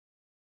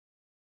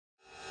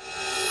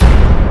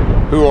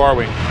Who are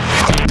we?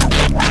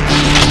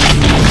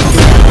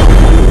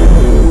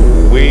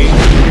 We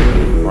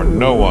are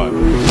no one.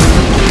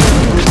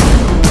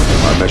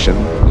 Our mission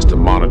is to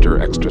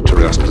monitor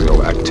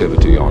extraterrestrial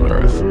activity on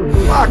Earth.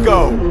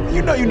 Flacco,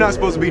 you know you're not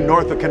supposed to be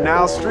north of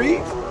Canal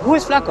Street. Who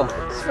is Flacco?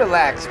 Just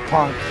relax,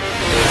 punk.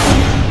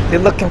 They're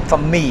looking for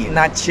me,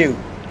 not you.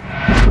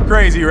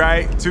 Crazy,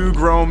 right? Two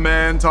grown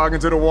men talking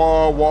to the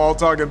wall, wall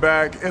talking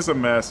back. It's a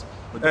mess.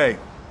 But hey,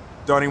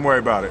 don't even worry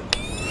about it.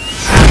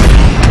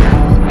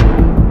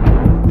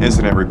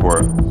 Incident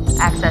report.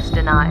 Access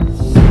denied.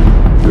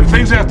 There are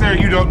things out there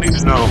you don't need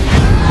to know.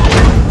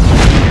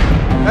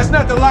 That's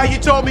not the lie you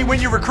told me when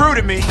you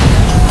recruited me.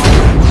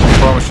 I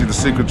promise you the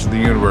secrets of the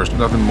universe,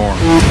 nothing more.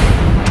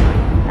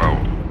 Well,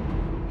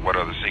 what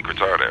other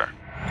secrets are there?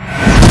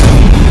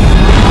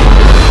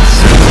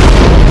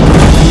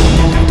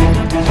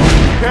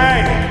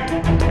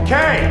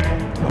 Kay!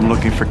 I'm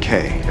looking for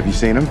Kay. Have you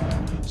seen him?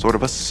 Sort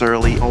of a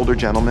surly older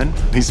gentleman.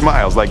 He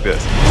smiles like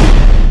this.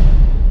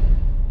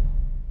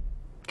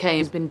 Kay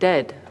has been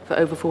dead for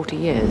over 40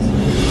 years.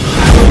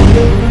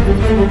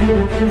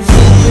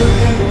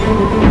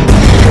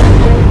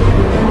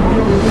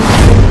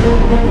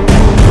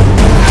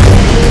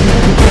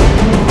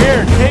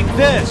 Here, take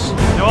this.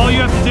 Now all you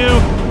have to do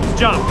is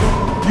jump.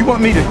 You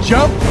want me to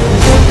jump?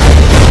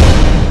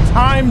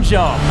 Time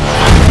jump.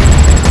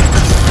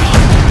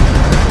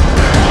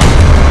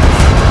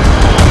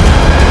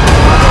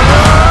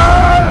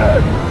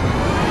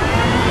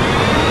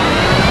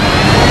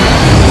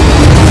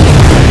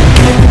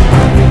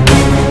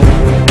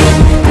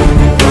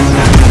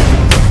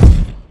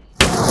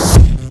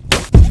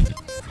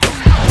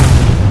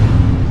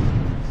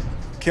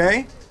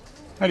 Kay?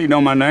 How do you know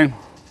my name?